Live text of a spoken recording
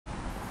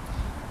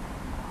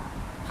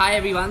Hi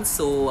everyone,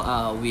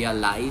 we are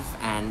live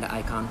and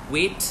I can't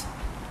wait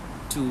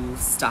to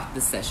start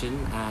this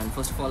session. And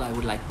first of all, I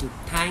would like to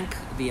thank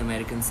the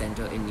American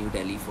Center in New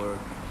Delhi for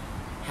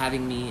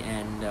having me,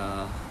 and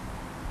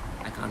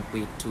I can't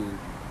wait to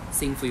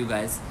sing for you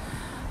guys.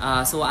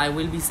 So I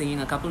will be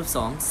singing a couple of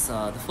songs.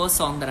 The first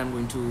song that I'm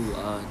going to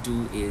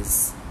do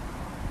is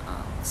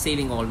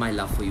Saving All My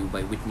Love For You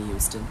by Whitney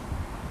Houston.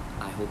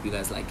 I hope you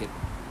guys like it.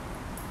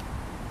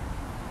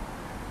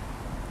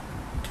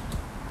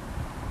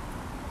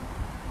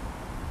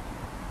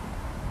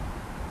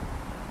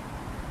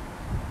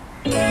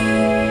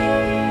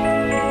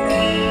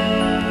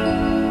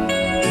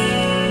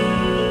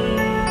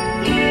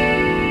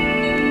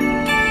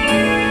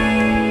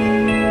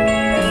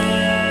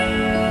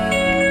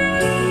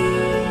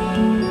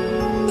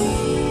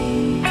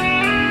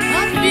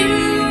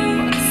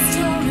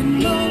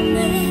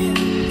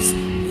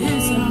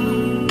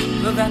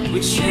 That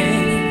we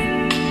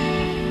share.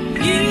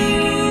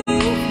 You've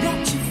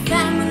got your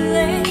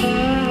family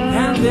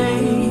and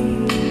they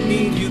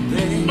need you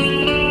there.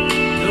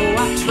 Though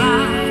I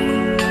try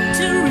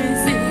to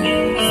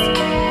resist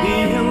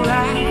being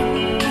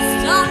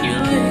last on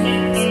your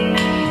list,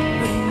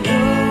 but no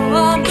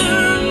other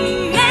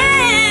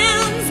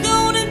man's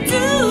gonna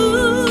do.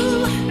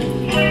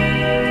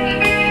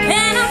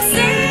 And I'm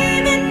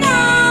saving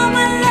all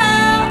my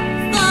love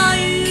for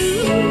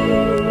you.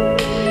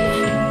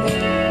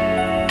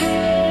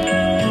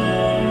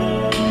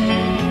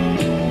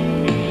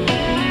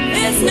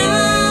 It's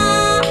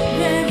not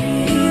very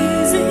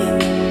easy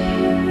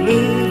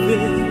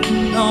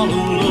living all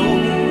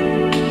alone.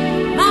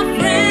 My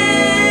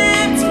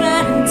friends try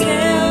to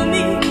tell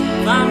me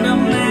find a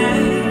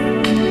man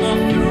of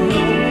your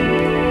own,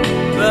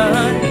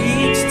 but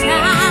each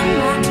time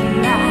I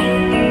try,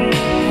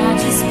 I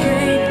just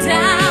break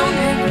down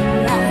and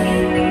cry,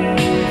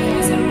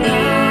 'cause I'd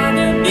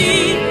rather be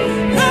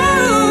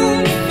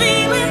home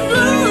feeling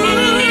blue.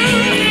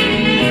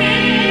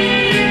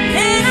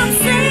 And I'm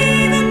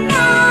saving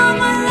all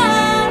my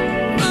love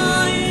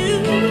for you.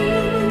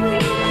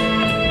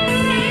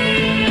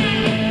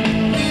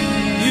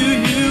 You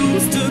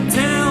used to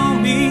tell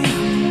me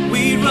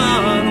we'd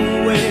run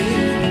away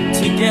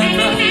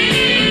together.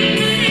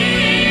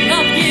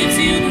 Love gives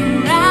you the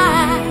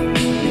right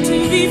to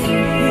be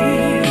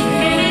free.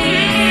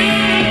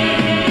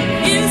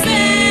 You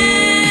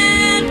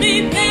said be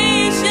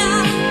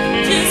patient,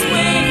 just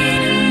wait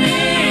a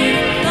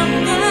little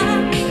longer.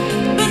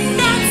 But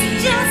that's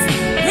just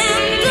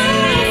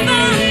endless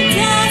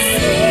fantasy.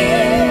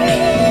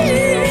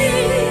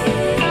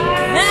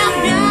 I've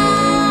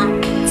got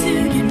to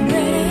get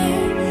ready,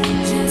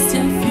 just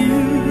a few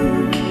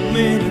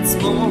minutes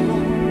more.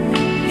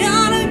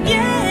 Gonna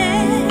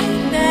get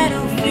that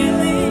old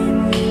feeling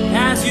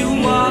as you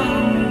walk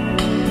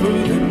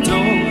through the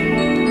door.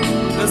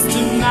 'Cause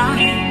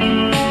tonight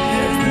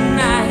is the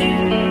night,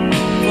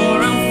 for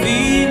I'm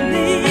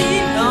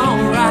feeling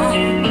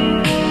alright.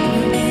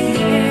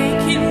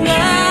 Making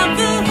love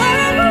the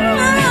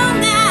whole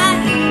night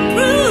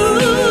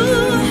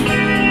through.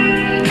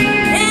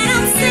 And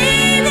I'm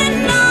saving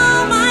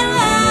all my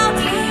love.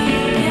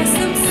 Yes,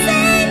 I'm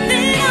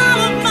saving all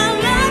of my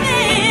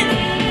loving.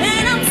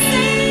 And I'm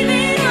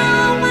saving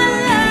all my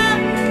love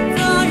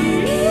for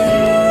you.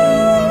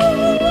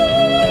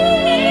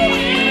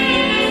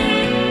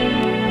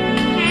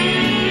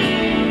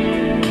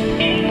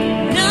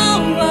 No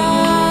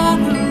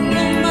other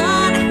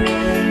woman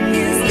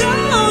is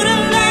gonna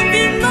love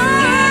you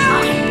more.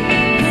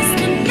 'Cause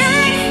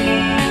tonight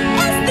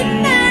is the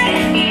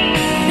night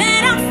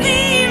that I'm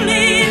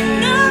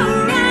feeling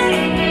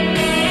alright.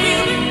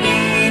 We'll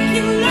make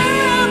you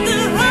love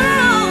the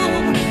whole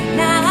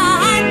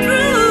night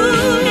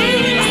through.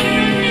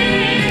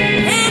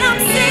 And I'm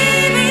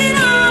saving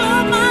all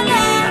of my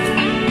love.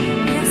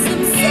 Yes,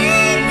 I'm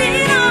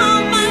saving all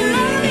my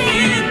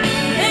loving.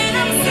 And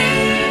I'm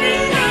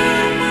saving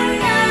all my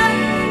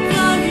love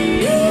for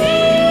you.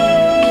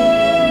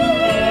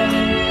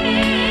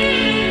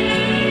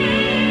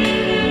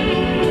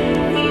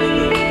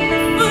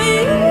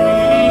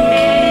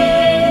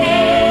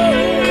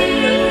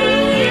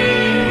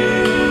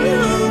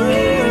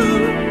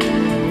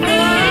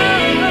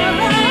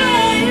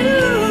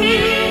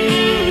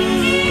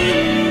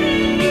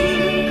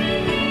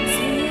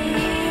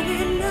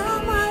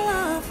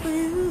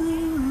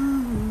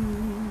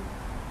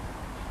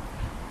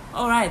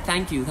 Alright,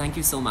 thank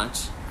you so much.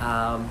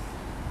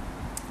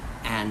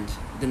 And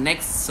the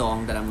next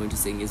song that I'm going to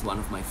sing is one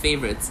of my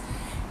favorites.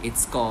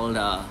 It's called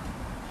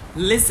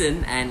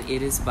Listen, and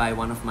it is by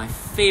one of my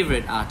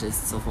favorite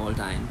artists of all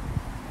time.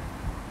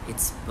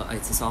 It's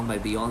a song by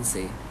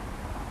Beyonce.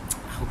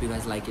 I hope you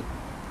guys like it.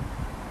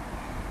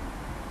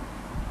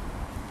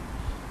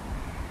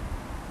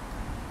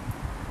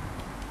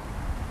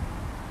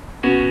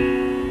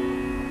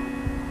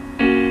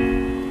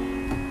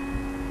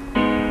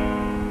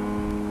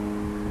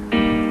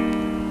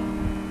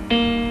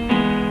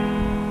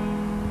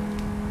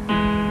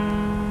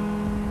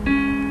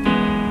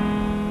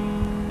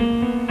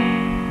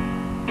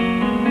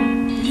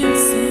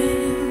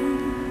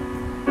 Listen,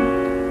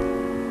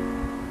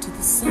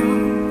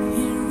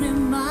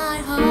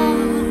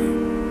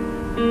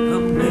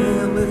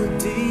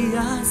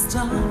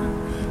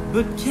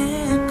 but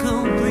can't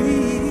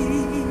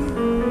complete.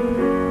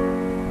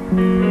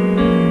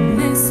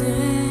 Listen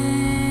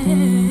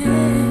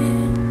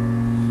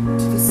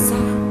to the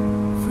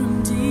sound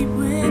from deep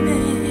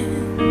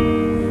within.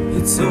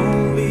 It's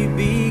only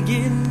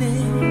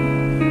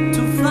beginning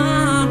to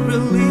find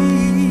release.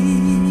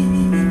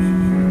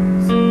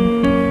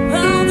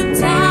 Well, the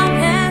time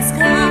has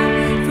come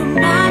for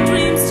my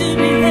dreams to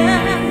be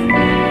heard.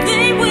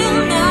 They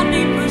will not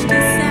be pushed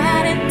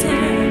aside and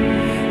turned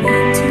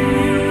into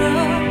your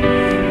own,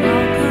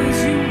 all 'cause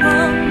you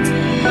won't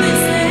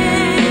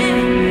listen.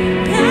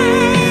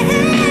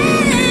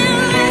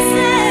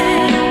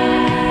 Listen,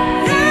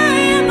 I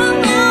am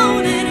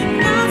alone in a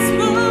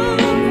classroom.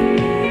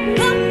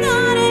 I'm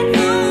not at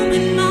home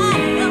in my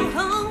own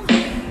home,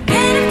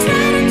 and I'm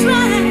trying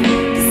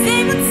to say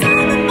what's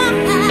on my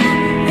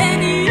mind, and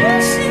you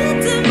should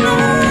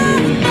know.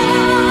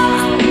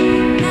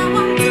 Now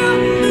I'm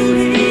done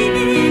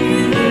believing you.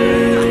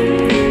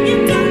 You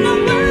don't know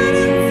what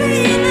I'm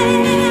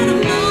feeling. I'm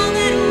more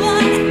than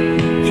what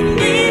you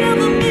made of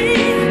me.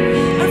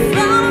 I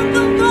found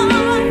the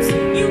words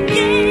you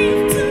gave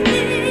to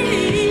me,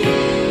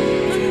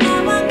 but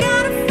now I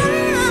gotta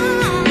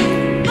find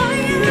my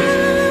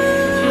own.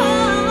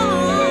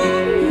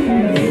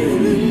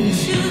 You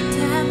should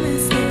have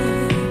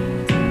listened.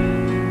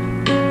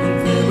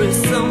 There is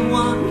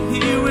someone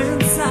here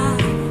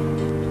inside,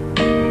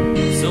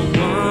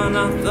 someone I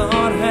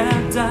thought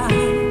had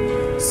died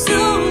so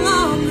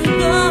long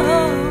ago.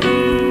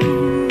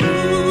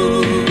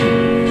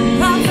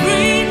 I'm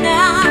free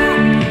now,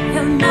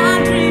 and my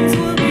dreams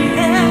will be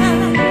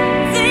held.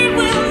 They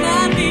will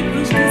not be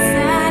pushed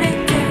aside and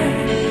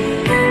turned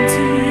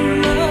into your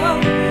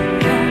own,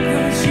 all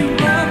 'cause you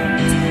won't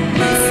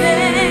listen.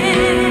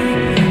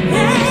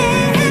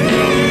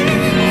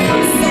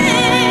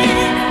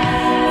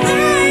 I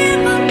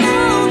am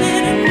alone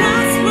in a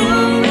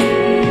classroom.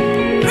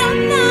 I'm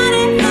not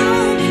at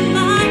home in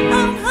my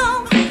own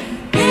home,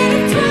 and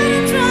I'm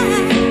trying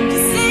to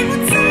say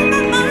what's on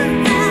my mind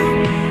now.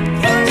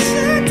 You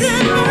should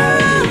know.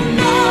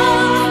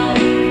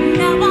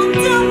 Now I'm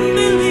done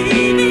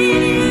believing you.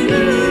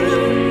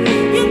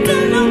 You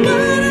don't know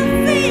what I'm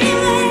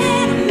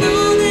feeling. I'm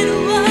more than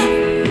what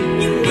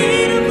you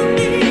made of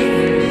me.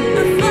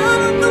 I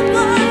followed the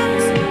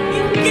words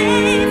you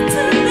gave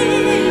to me,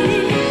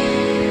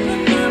 but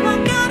now I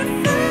gotta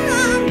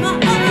find my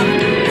own.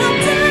 I'm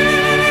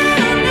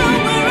down, know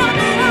where I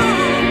belong,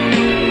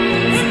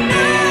 and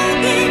I'll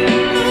be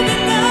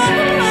moving on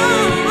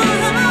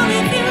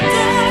if you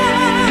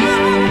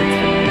don't.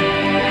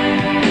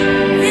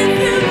 If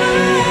you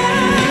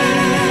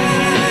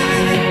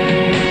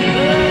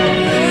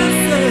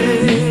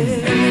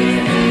listen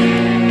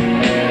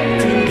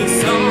to the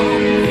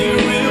song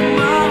here in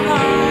my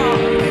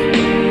heart,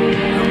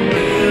 a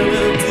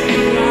melody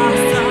I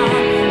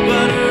start,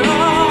 but I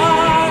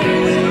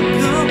will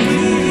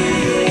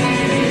complete.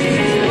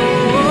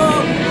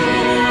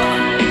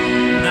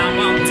 Now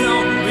I'm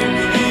done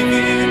believing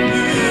you.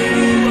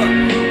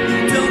 You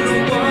don't know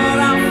what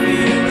I'm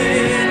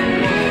feeling,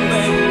 more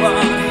than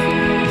what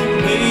you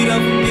made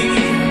of me.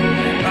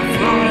 I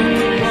found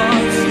the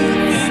words you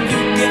think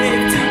you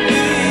gave to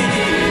me,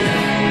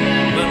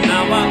 but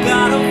now I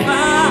gotta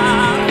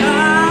find my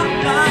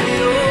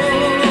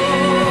own.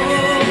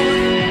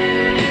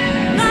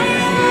 My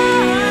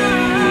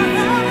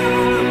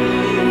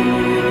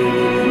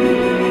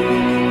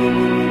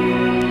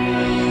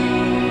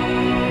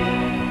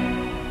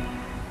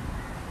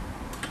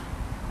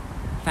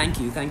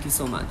Thank you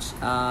so much.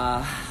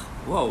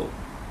 Whoa.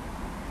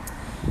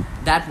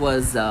 That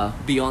was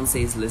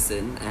Beyonce's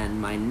Listen,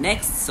 and my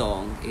next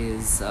song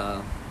is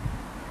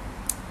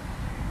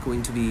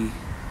going to be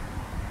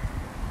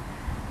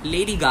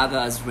Lady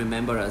Gaga's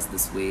Remember Us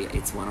This Way.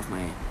 It's one of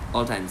my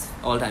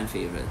all-time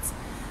favorites.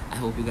 I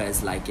hope you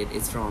guys like it.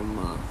 It's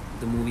from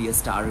the movie A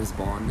Star Is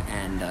Born,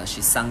 and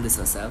she sung this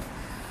herself.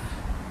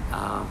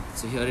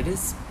 So here it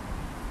is.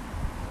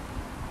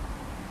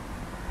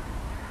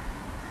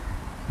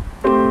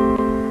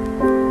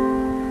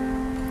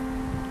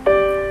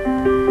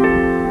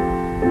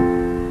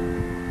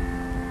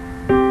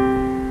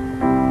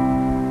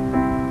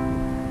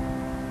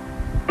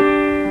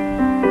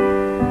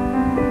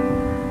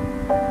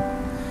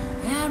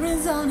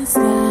 Arizona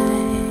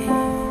sky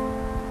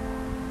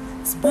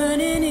is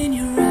burning in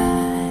your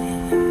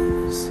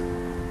eyes.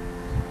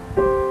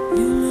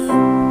 You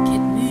look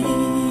at me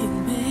and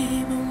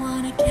babe, I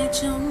wanna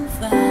catch on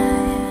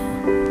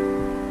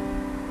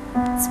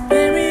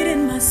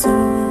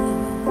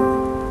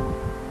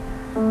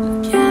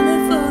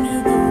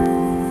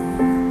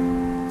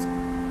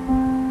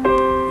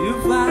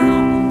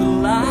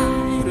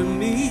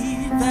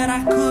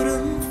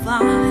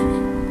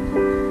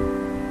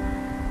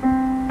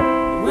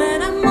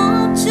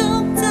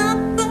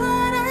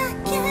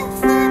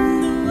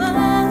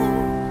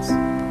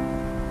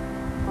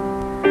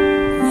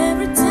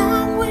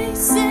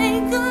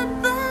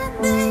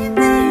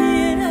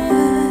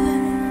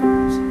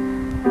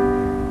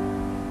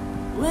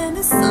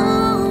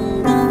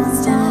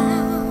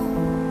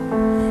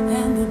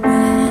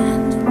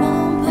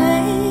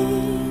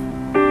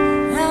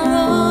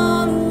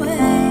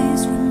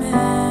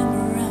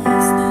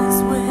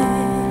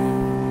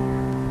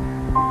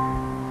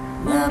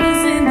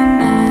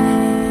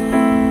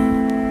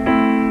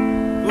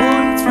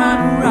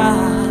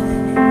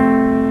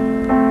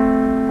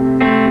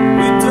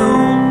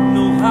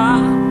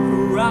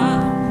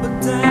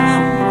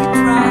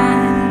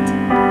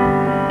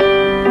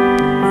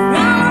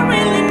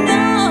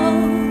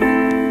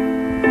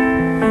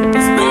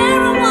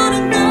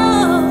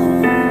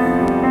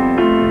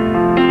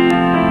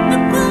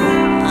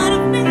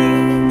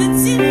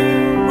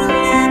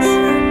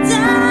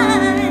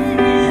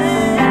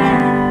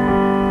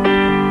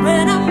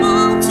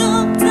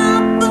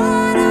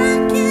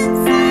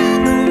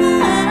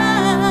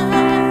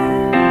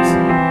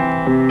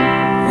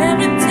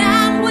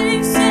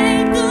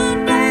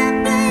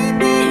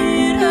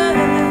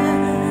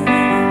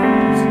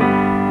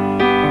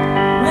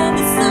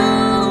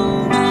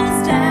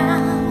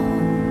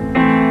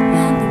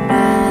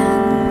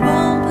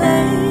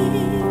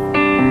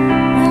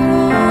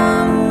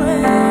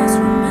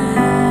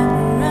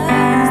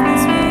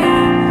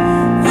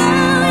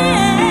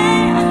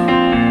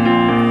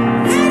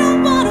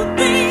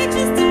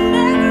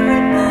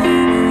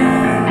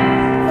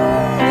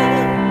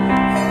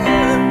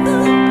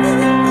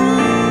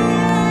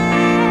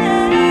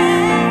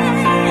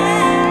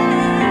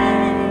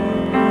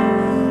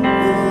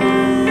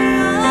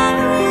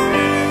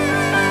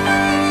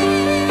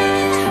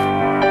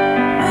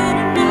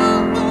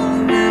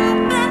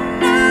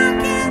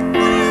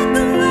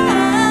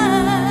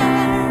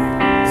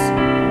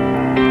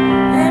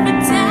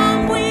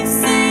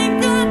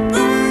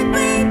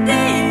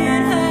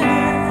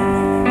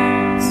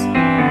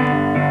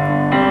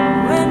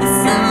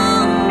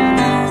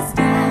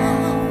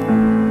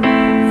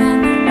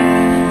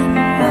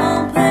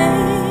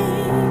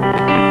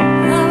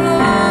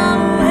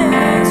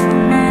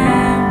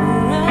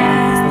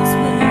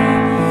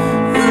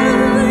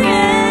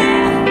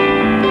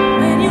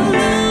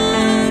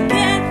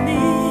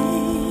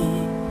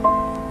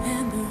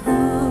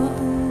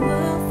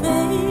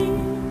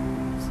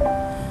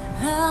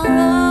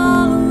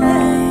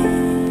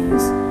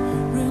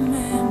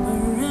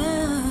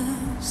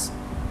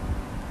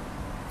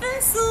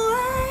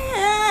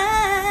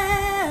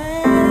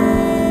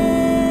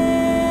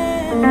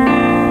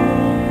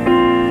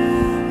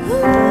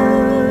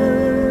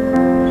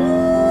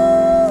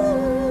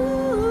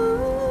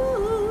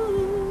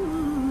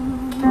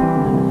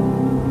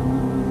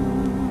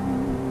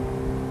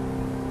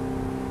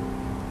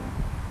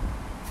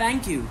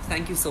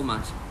Thank you so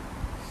much.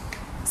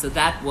 So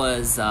that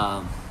was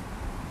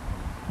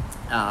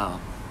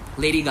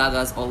Lady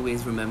Gaga's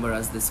Always Remember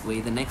Us This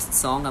Way. The next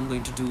song I'm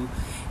going to do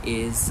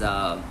is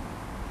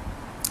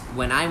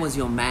When I Was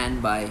Your Man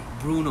by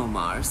Bruno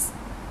Mars.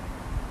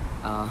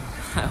 I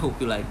hope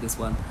you like this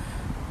one.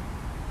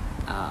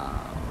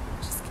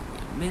 Just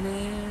give me a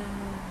minute.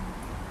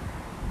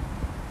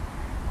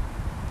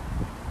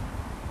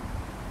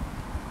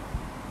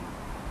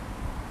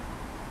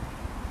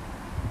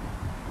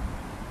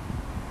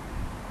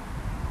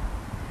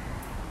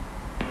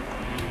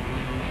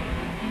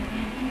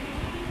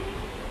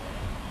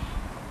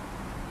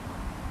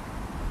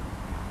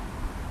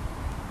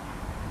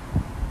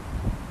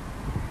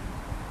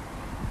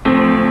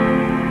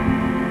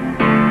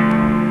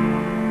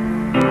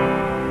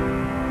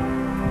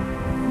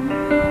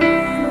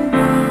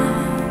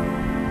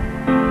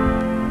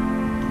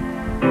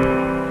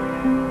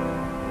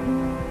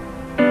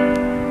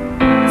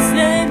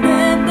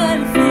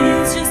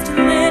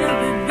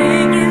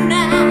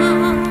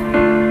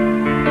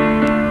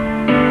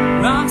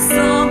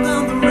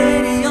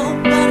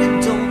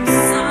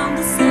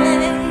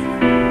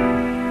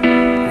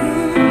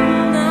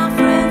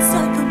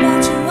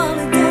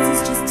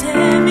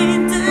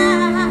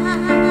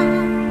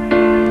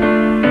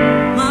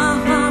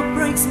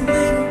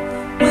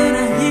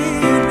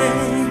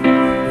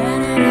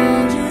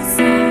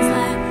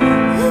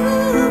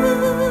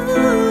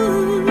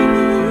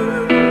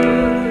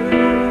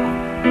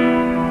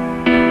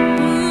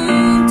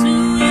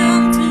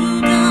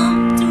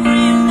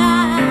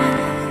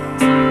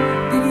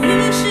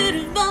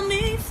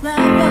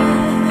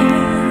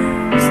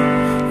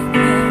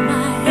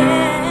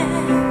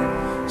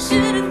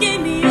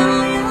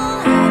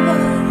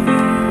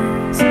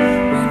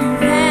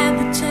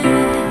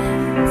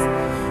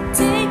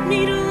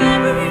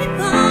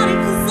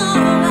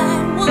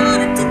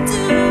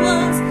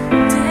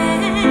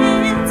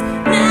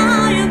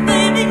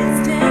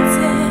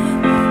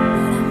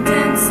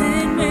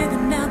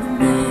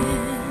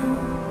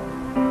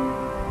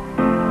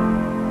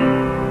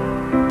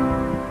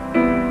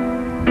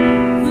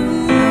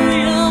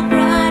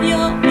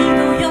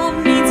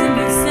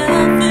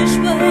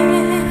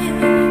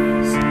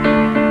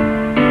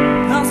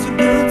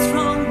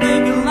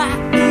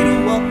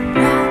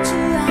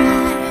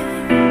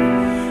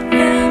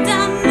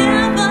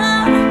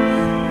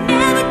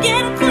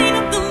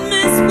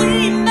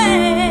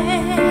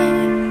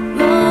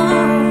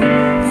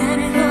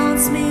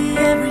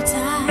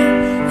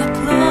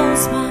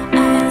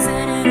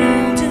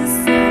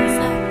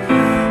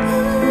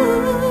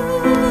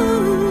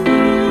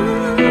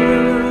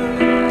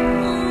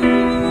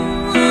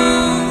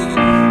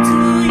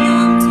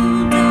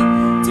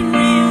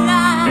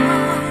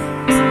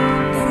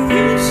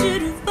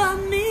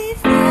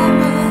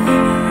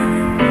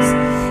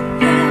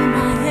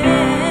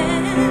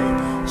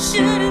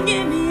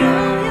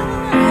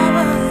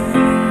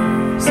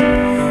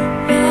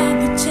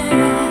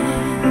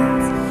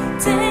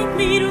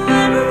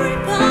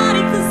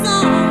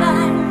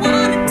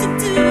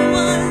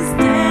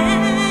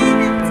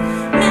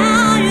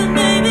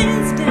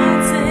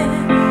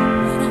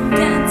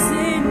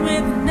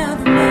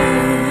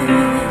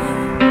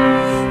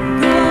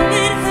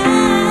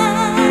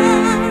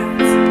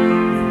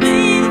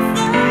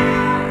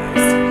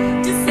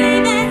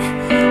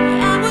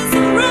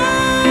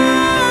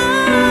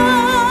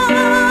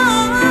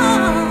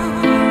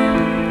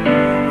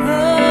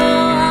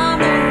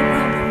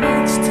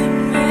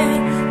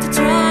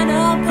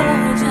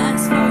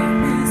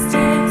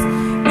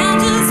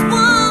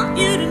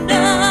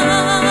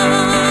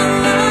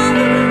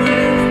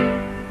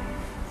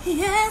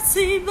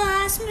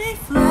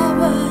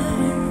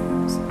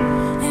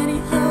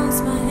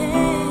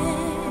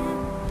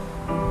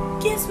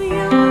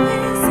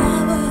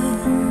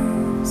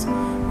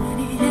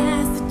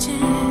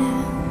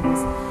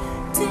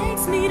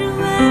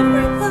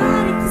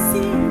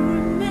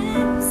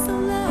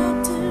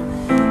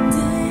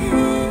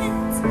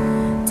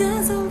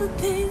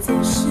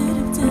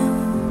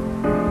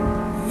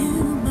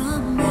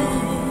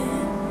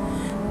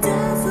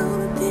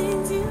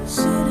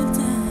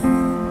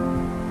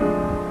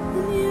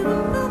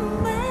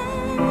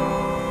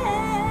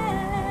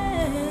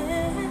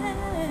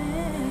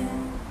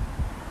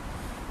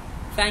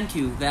 Thank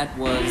you. That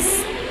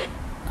was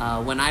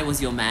When I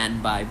Was Your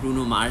Man by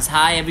Bruno Mars.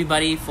 Hi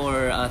everybody,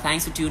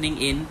 thanks for tuning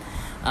in.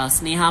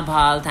 Sneha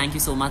Bhal, thank you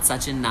so much.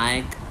 Sachin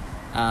Naik,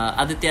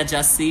 Aditya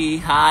Jassi,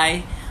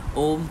 hi.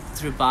 Om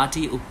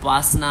Tripathi,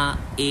 Upasna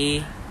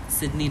A,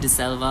 Sydney De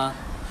Selva,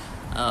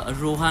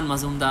 Rohan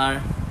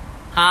Mazumdar,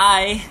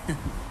 hi.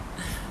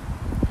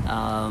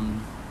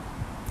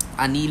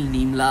 Anil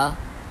Nimla,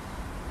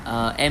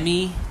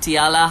 Emmy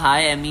Tiala,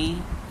 hi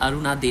Emmy.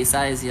 Aruna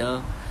Desai is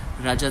here.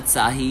 Rajat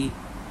Sahi.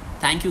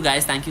 Thank you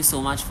guys. Thank you so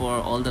much for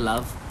all the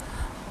love.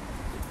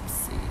 Let's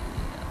see.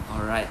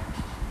 Alright.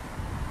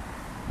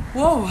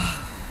 Whoa.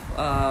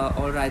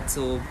 Alright,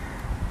 so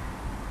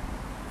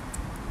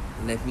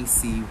let me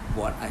see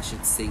what I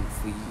should sing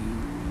for you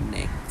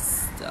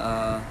next.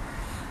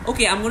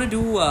 Okay, I'm gonna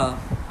do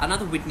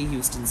another Whitney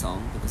Houston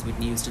song because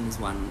Whitney Houston is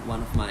one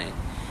of my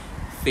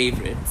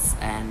favorites,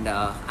 and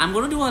I'm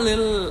gonna do a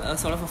little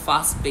sort of a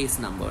fast-paced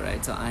number,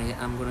 right? So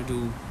I'm gonna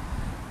do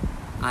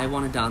I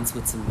Wanna Dance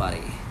With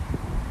Somebody,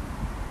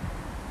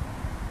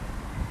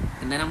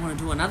 and then I'm gonna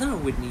do another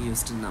Whitney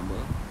Houston number,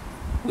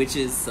 which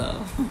is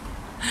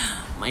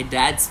my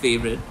dad's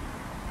favorite.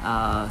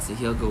 So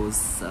here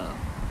goes.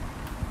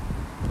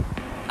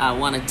 I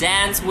wanna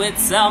dance with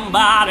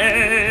somebody.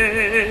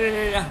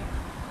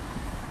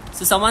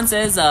 So someone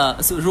says,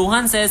 so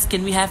Rohan says,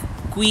 can we have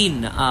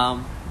Queen?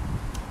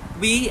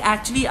 We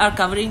actually are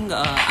covering,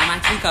 I'm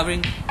actually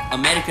covering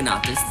American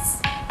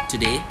artists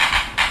today,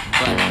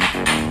 but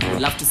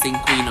would love to sing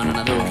Queen on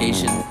another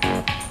occasion.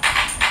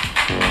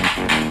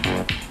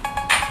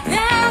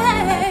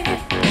 Hey.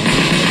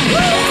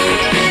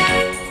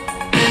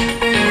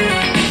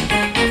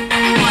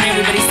 Come on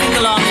everybody, sing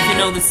along if you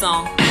know the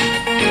song.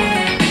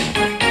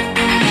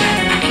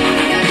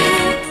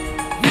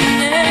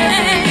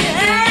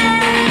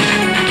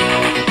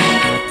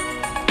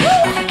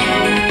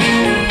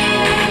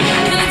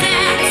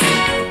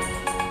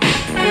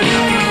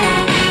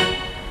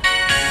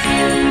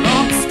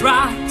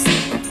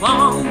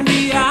 On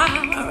the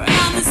hour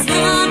and the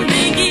sun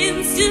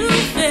begins to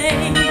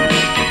fade.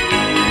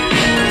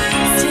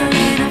 Still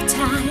enough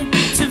time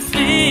to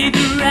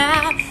figure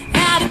out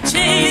how to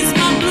chase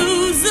my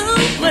blues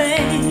away.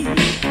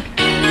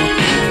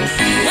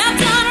 I've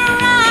done it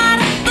right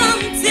up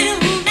until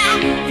now.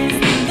 It's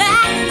the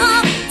back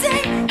of the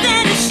day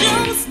that it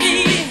shows me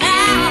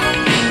how.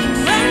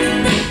 When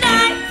the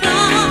night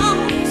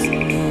comes,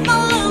 my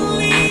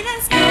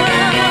loneliness goes.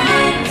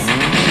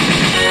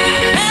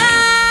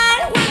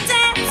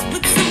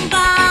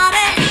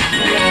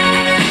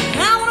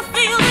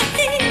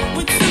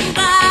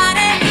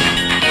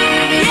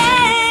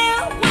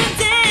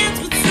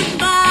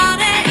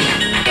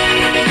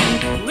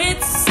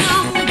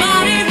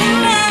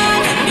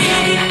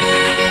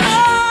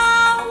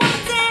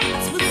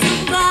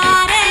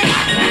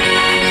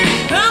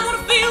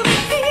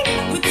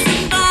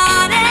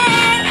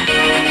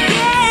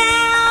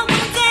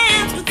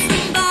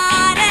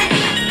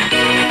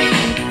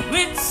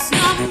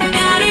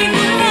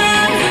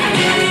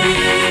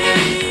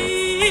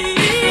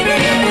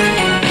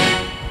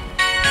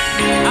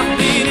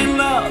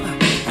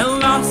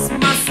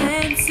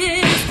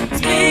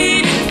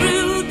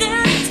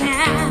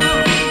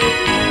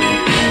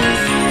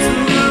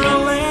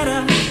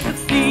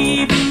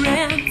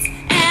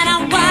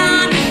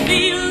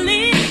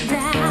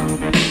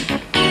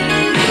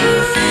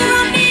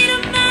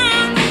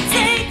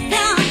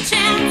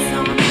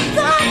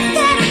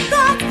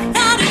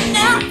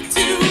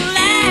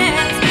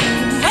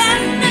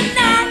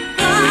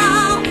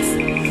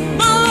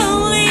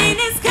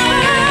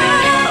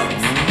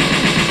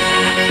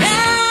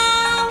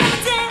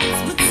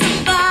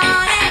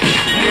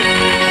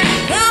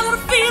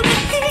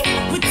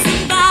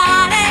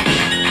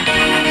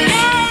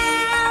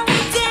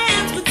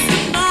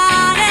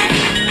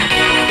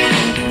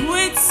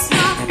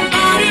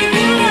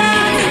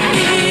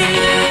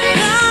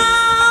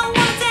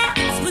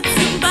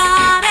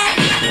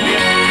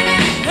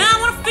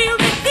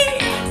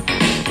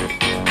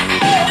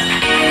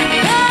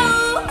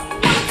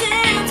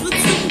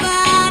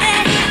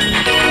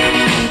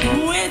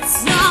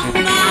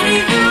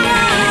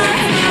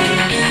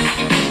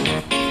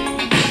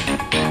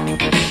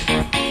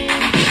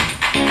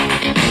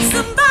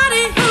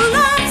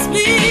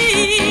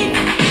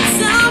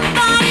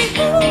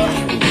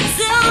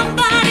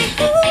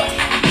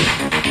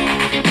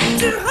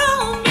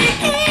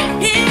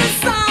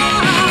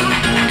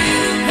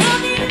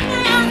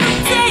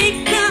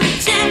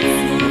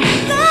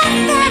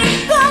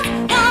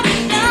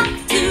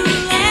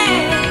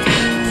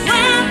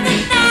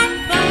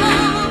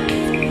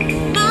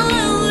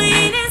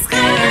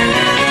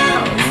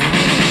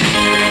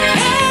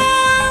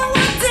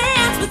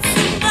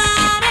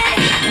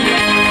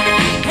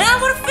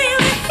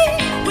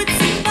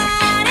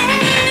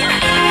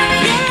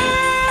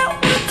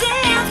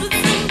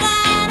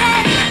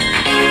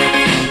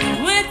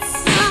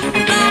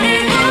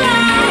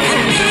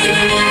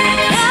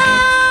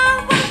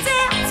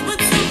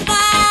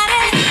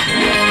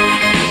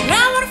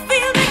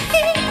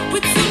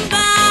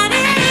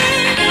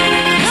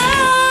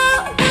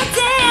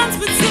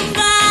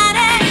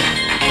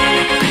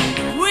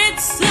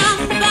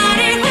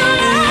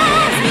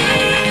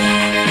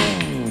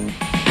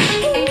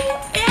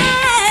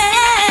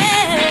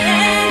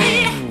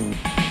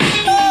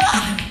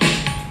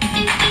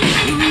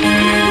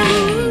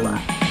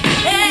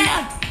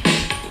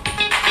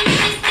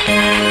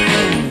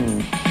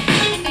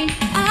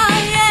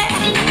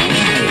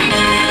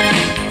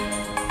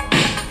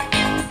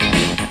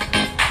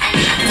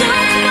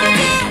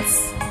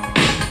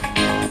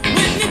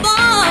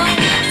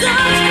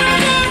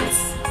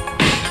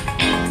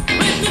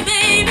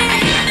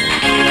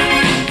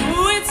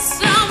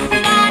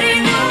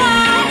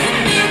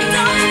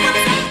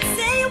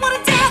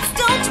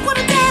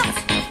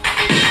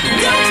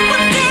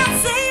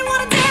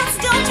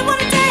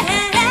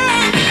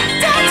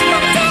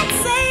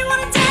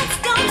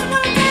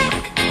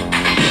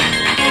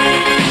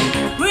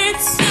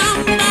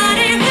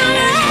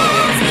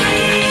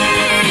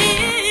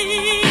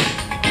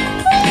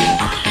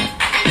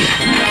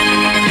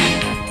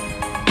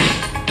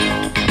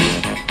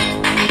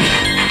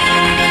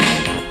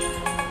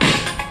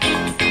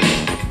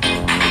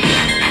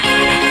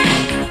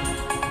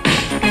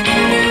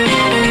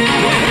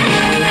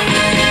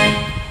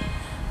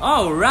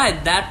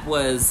 Alright, that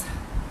was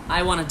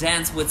I Wanna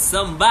Dance With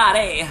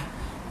Somebody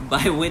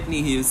by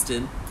Whitney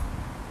Houston.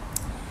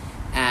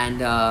 And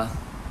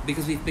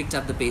because we've picked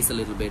up the pace a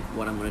little bit,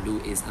 what I'm going to do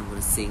is I'm going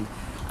to sing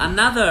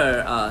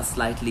another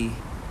slightly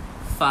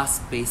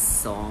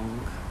fast-paced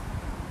song.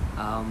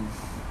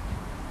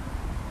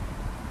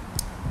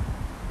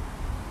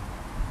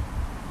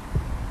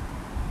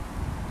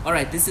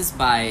 Alright, this is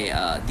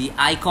by the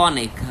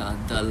iconic,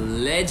 the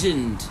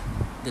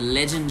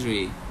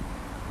legendary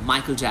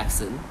Michael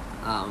Jackson.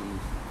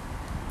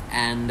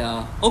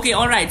 Okay,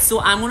 alright,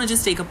 so I'm gonna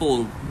just take a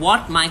poll.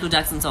 What Michael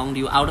Jackson song do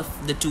you, out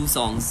of the two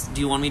songs,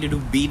 do you want me to do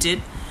Beat It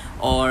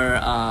or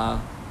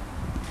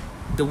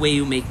The Way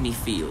You Make Me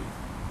Feel?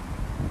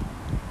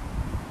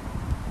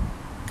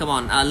 Come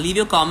on, leave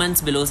your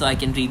comments below so I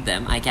can read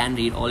them. I can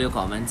read all your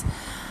comments.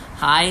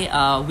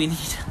 Hi,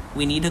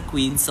 we need a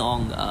Queen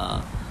song.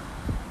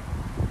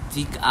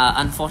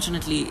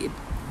 Unfortunately,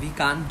 we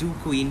can't do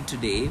Queen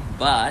today,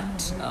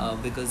 but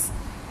because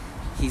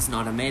he's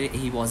not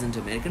he wasn't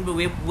American, but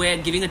we're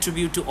giving a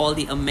tribute to all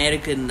the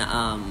American,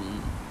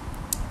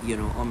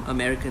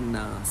 American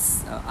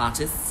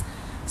artists.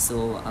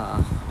 So,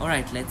 all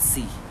right, let's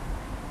see.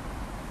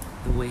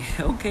 The way,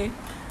 okay,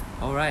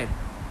 all right.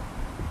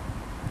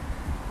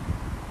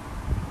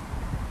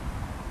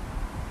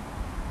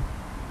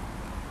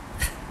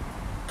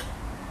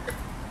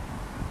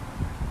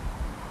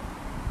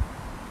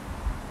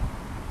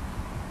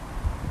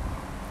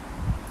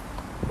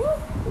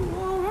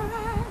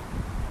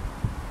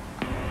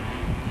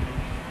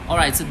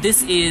 Alright, so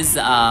this is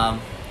The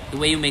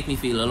Way You Make Me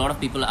Feel. A lot of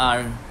people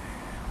are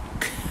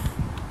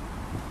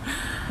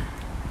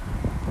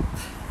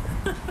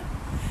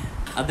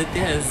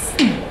Aditya's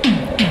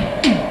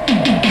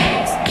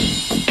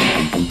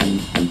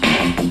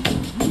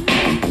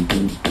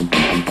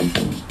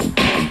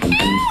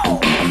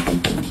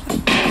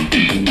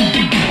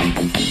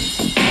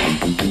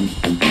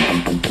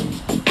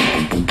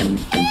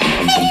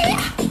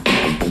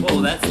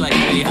whoa, that's like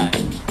really high.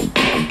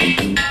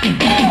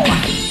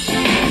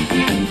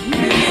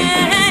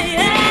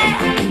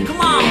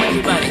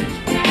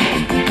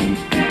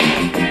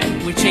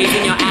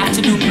 Chasing your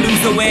afternoon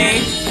blues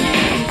away.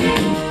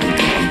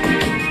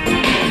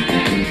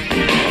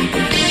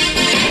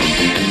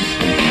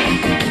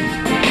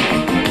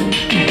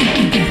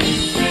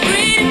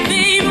 Pretty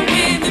baby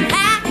with the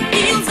high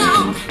heels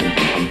on,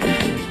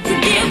 you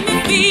give me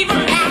fever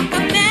like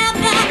I've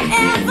never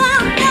ever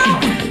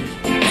known.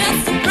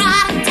 That's the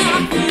product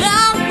of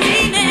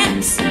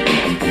loveliness.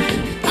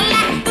 I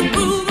like the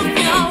groove of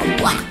your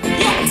walk,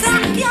 your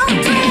talk, your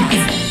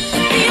dress. I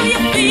feel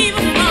your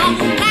fever from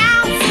the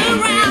miles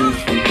around.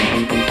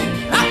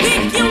 I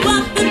pick you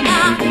up in my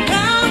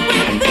run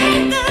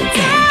within the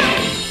town.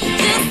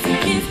 Just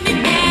kiss me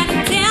and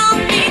tell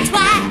me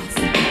twice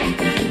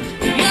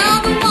you're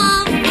the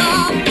one for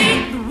me.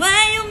 The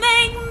way you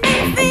make me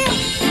feel,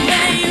 the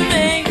way you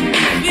make me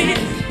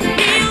feel,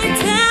 really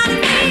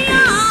turning me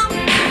on,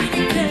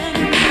 really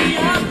turning me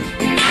on.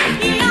 Knock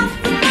me off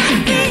of my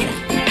feet.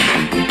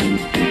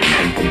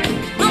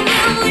 My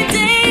lonely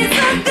days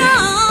are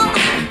gone.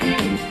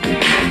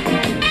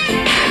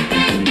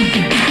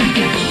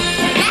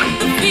 I like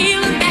the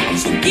feeling that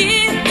you're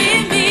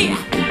giving me.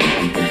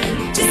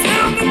 Just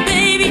hold me,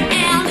 baby,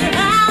 and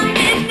I'm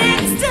in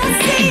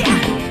ecstasy.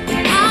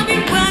 I'll be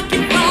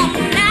working from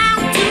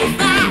 9 to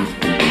 5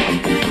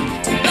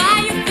 to buy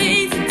your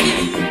face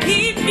and to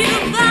keep you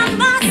by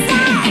my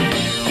side.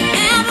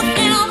 Never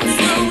felt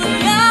so in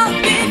love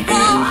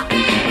before.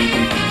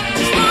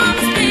 Just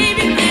promise,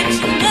 baby, that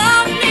you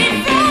love me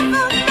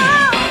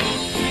forevermore.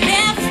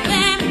 Never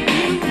spend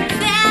you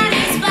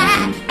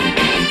satisfied.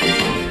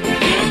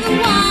 You're the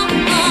one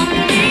for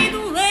me,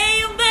 the way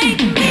you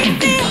make me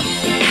feel.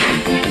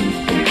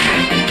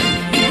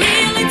 You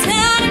really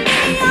turn me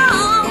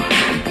on.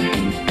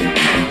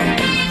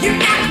 You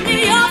knock me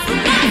off of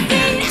my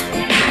feet.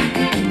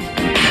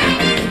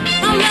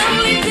 My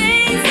lonely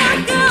days are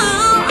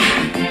gone.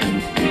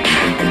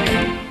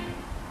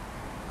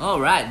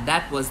 Alright,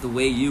 that was The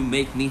Way You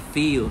Make Me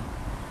Feel.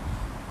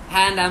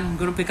 And I'm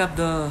gonna pick up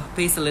the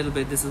pace a little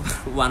bit. This is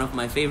one of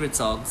my favorite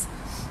songs.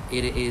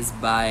 It is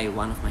by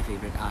one of my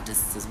favorite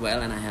artists as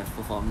well, and I have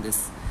performed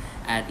this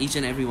at each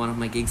and every one of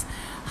my gigs.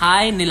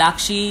 Hi,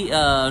 Nilakshi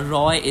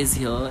Roy is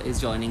here, is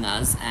joining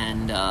us,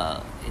 and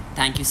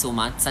thank you so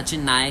much.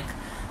 Sachin Naik,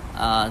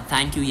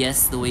 thank you.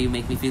 Yes, The Way You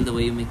Make Me Feel, The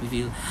Way You Make Me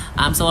Feel.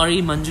 I'm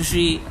sorry,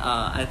 Manjushri,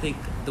 I think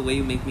The Way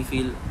You Make Me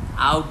Feel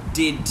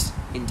outdid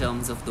in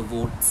terms of the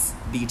votes,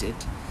 Beat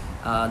It.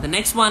 The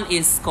next one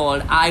is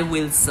called I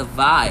Will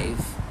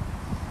Survive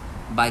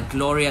by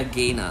Gloria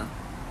Gaynor.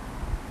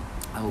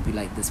 I hope you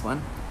like this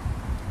one.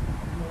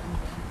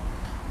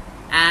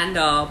 And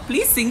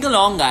please sing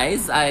along,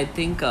 guys. I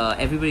think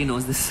everybody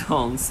knows this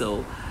song,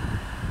 so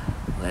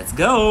let's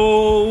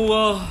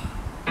go.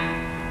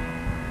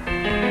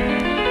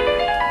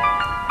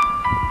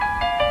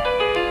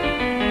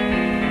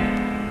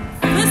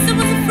 First I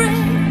was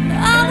afraid,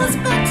 I was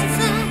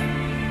petrified.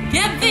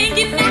 Kept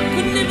thinking I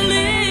could never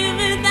live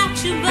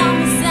without you by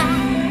my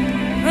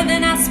side. But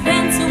then I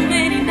spent so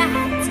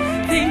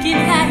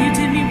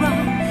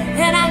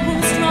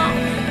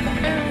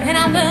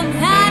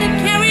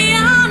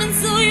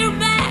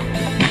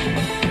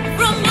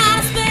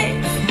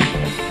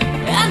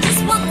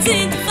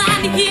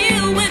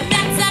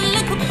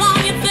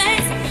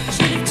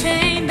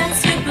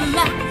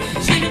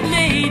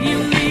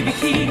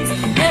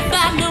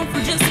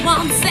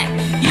sunset,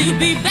 you'll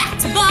be back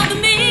to bother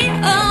me.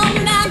 Oh,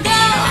 now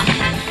go,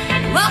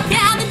 walk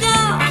out the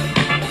door,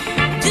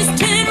 just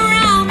turn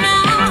around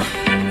now,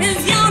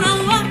 'cause you're not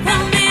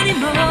welcome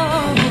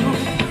anymore.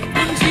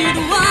 Aren't you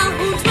the one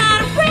who tried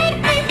to break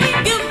me?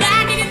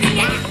 Goodbye, did you think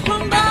I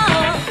crumble?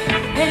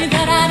 And you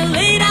thought I'd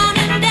lay down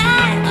and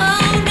die.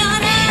 Oh, no,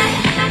 no,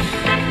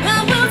 I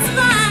will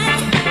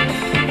survive.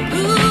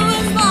 Ooh,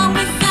 as long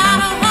as I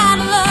don't have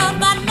love,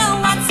 I know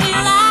what's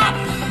your life.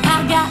 I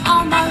got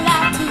all my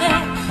life to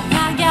live,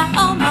 I got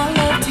all my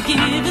love to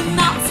give, and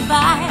I'll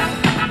survive.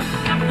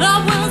 I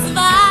will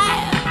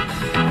survive.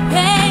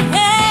 Hey,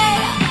 hey.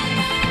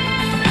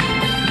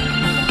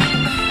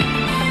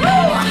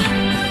 Woo.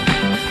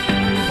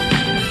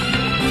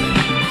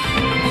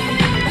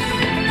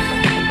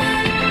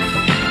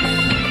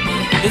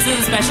 This is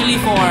especially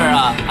for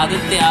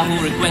Aditya, who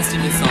requested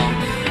this song.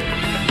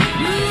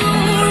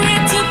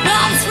 It took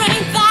all the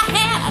strength I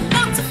had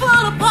not to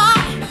fall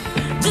apart,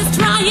 just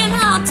trying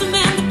hard to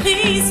mend the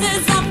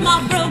pieces of my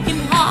broken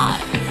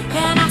heart.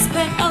 And I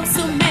spent oh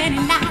so many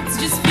nights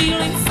just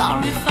feeling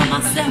sorry for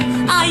myself.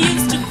 I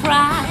used to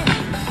cry,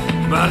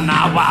 but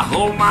now I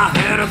hold my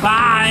head up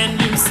high and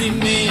you see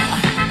me,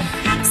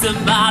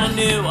 somebody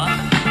new.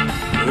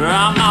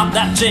 I'm not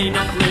that chained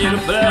up little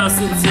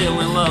person still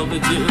in love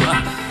with you.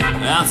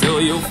 Until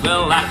you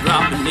feel like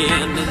dropping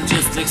in and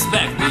just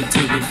expect me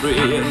to be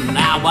free.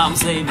 Now I'm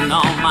saving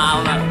all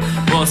my love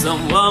for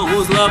someone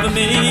who's loving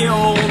me.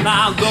 Oh,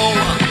 now go,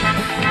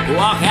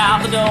 walk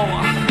out the door,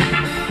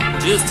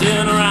 just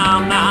turn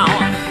around now,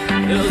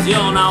 'cause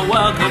you're not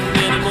welcome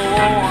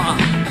anymore.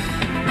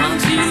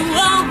 Aren't you the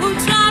one who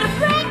tried to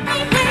break me?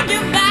 Bring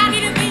your body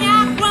to me, I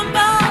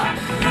crumble,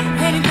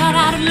 and you thought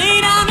I'd lay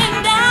down and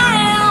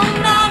die. Oh,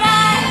 no, no,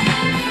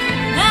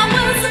 I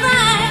will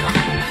survive.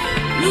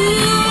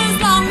 Ooh, as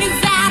long as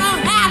I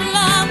don't have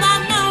love, I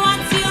know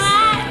what's your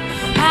life.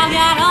 I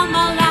got all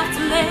my life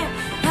to live,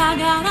 I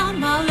got all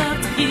my love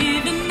to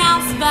give, and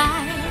I'll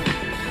survive.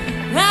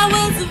 I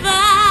will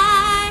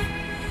survive.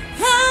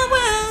 I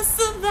will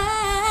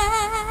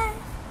survive.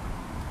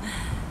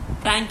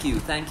 Thank you,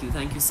 thank you,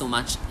 thank you so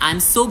much. I'm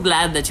so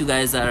glad that you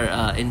guys are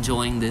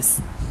enjoying this.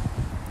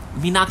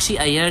 Meenakshi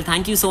Iyer,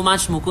 thank you so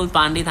much. Mukul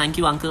Pandey, thank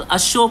you, Uncle.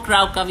 Ashok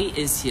Rao Kavi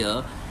is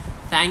here.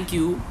 Thank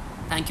you.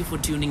 Thank you for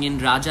tuning in.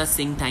 Raja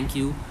Singh, thank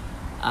you.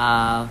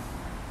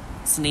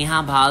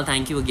 Sneha Bhal,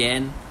 thank you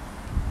again.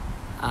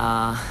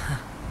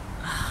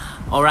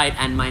 All right,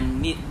 and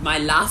my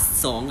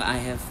last song, I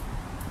have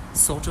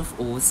sort of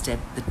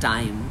overstepped the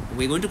time.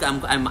 We're going to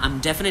I'm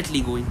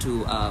definitely going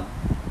to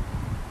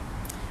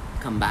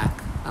come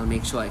back. I'll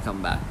make sure I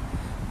come back.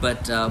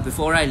 But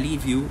before I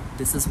leave you,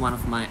 this is one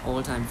of my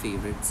all-time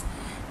favorites,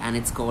 and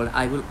it's called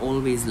 "I Will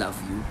Always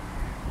Love You"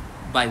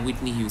 by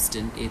Whitney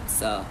Houston.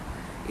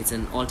 It's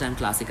an all-time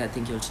classic. I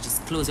think you'll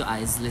just close your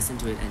eyes, listen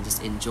to it, and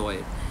just enjoy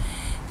it.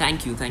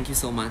 Thank you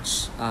so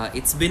much.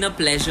 It's been a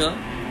pleasure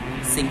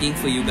singing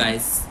for you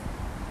guys,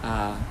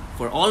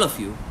 for all of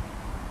you.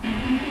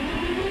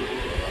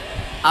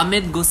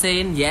 Amit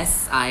Gussain,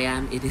 yes, I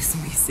am. It is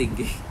me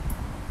singing.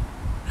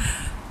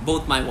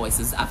 Both my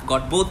voices. I've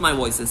got both my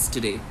voices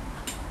today.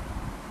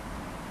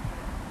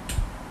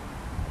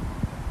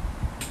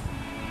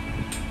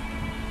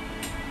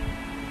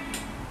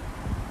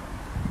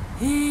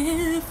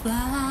 If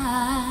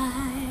I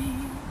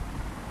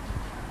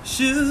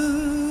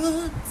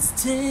should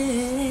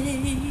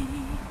stay,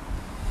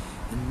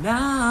 and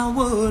I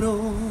would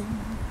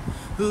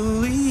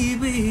only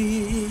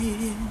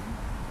be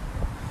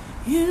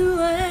you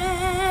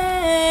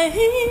way.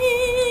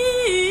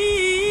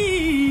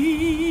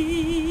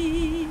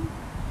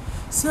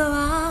 So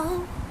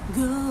I'll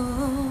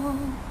go,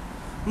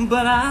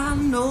 but I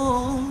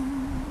know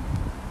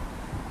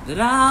that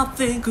I'll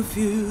think of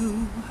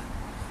you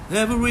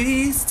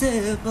every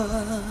step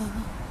of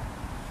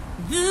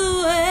the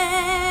way.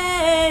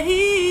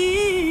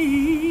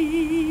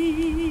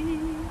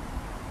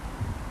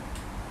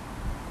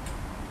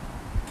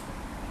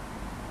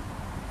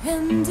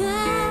 And I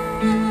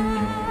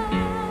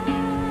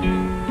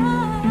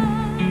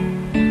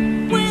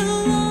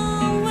will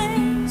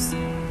always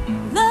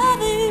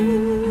love you.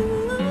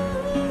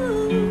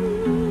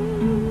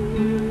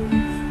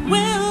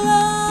 Will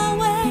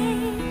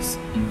always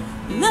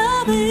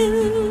love you.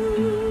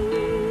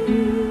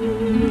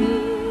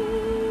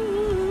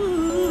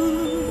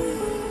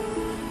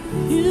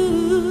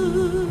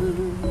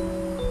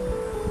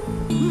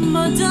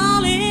 My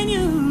darling,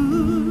 you.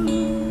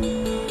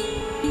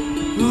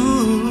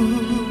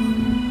 Ooh,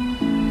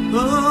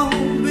 oh,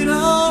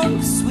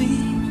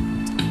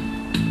 bittersweet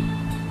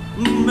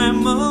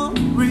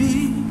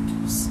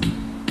memories.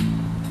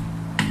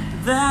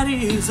 That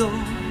is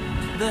all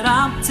that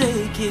I'm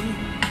taking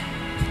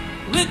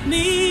with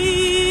me.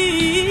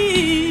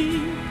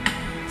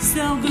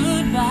 So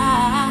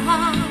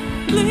goodbye,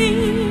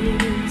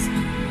 please.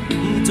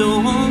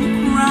 Don't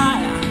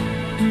cry.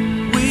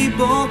 We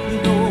both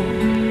know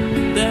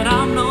that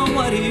I'm not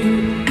what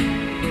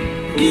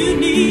you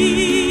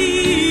need.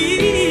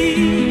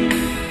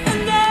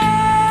 And I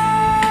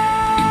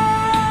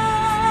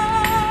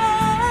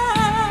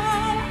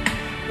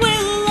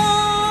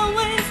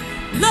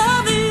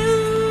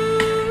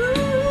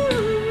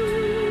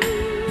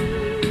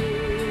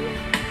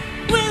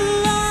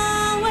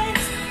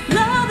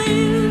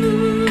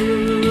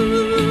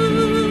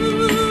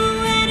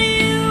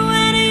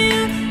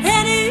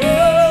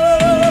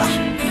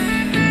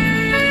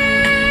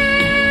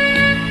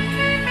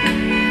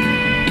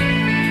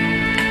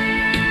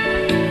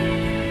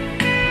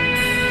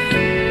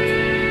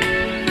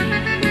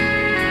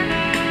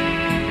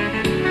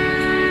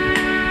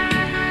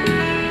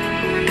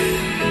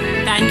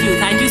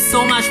Thank you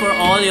so much for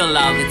all your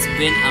love. It's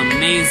been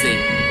amazing.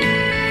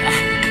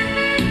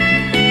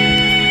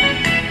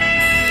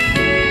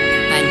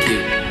 Thank you.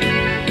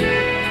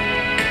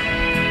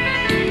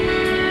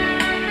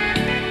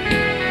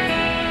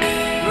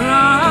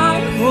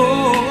 Right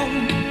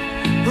home,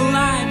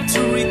 like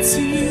to treat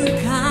you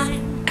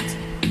kind,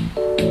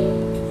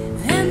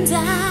 and I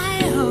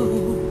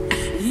hope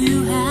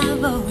you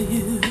have all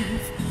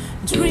you've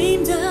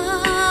dreamed of,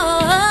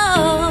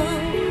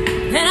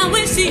 and I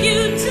wish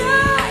you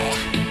joy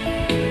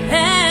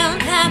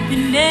and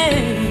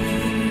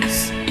happiness,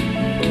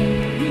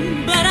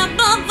 but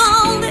above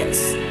all this,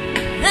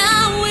 I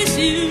wish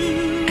you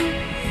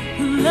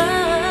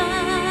love.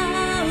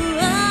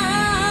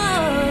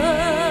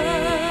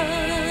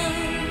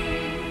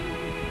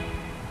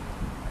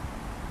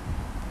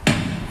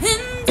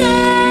 And I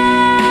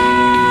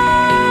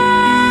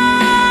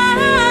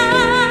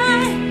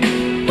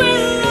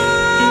will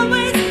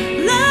always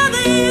love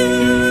you.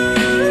 I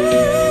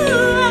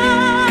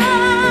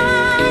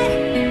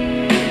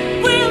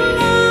will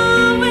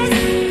always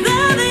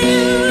love you. I will always love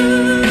you.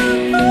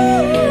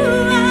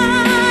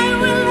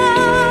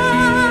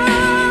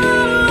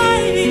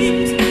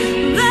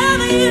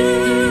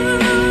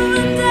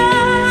 And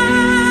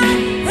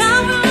I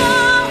will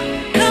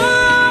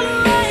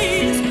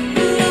always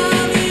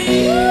love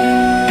you.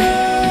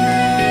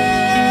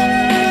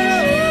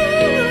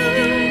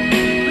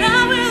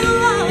 I will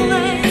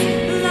always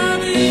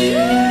love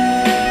you.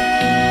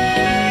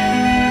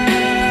 I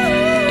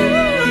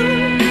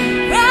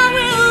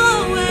will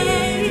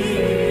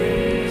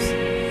always love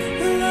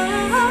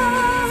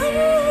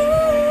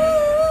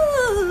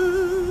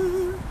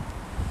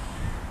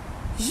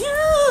you.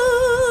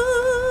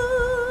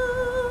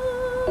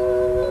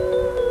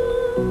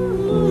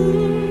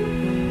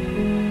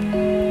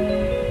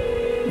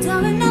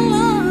 Darling, I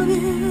love you.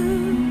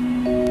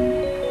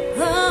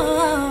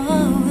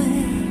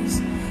 Always,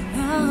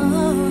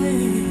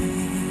 always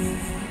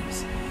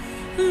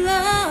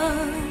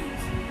love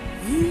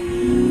you.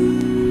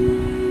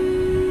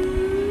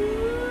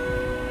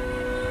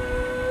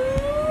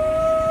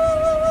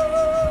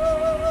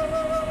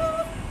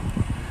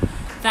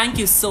 Thank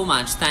you so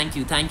much. Thank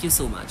you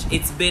so much.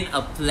 It's been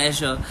a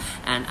pleasure,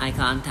 and I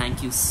can't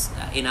thank you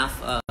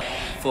enough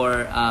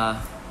for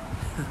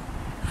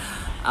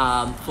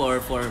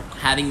for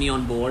having me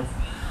on board.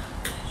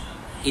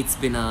 It's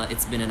been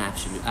an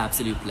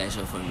absolute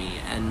pleasure for me,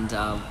 and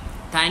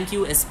thank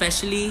you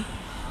especially.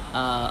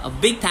 A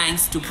big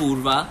thanks to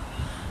Purva.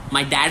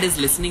 My dad is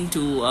listening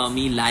to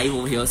me live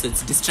over here, so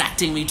it's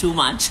distracting me too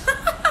much.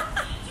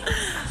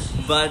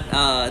 But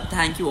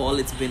thank you all.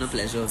 It's been a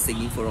pleasure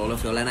singing for all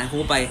of y'all, and I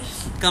hope I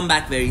come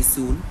back very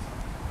soon.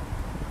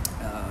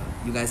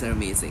 You guys are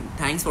amazing.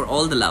 Thanks for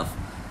all the love.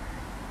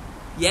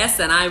 Yes,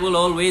 and I will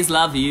always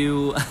love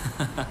you.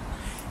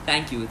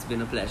 Thank you. It's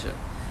been a pleasure.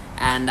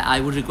 And I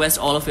would request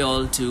all of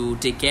y'all to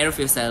take care of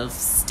yourselves,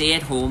 stay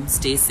at home,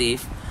 stay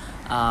safe.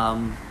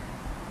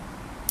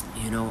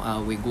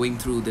 We're going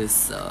through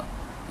this, the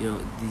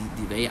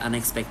very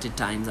unexpected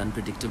times,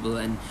 unpredictable,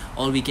 and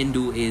all we can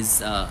do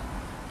is,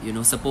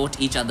 support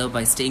each other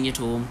by staying at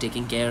home,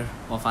 taking care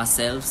of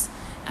ourselves,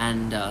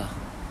 and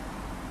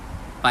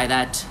by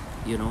that,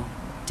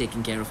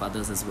 taking care of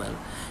others as well.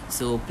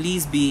 So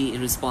please be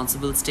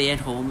responsible, stay at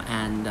home,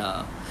 and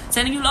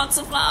sending you lots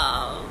of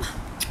love.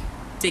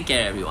 Take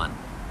care, everyone.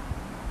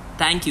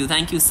 Thank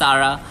you,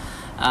 Sarah.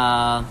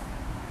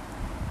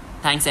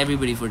 Thanks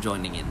everybody for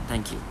joining in.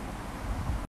 Thank you.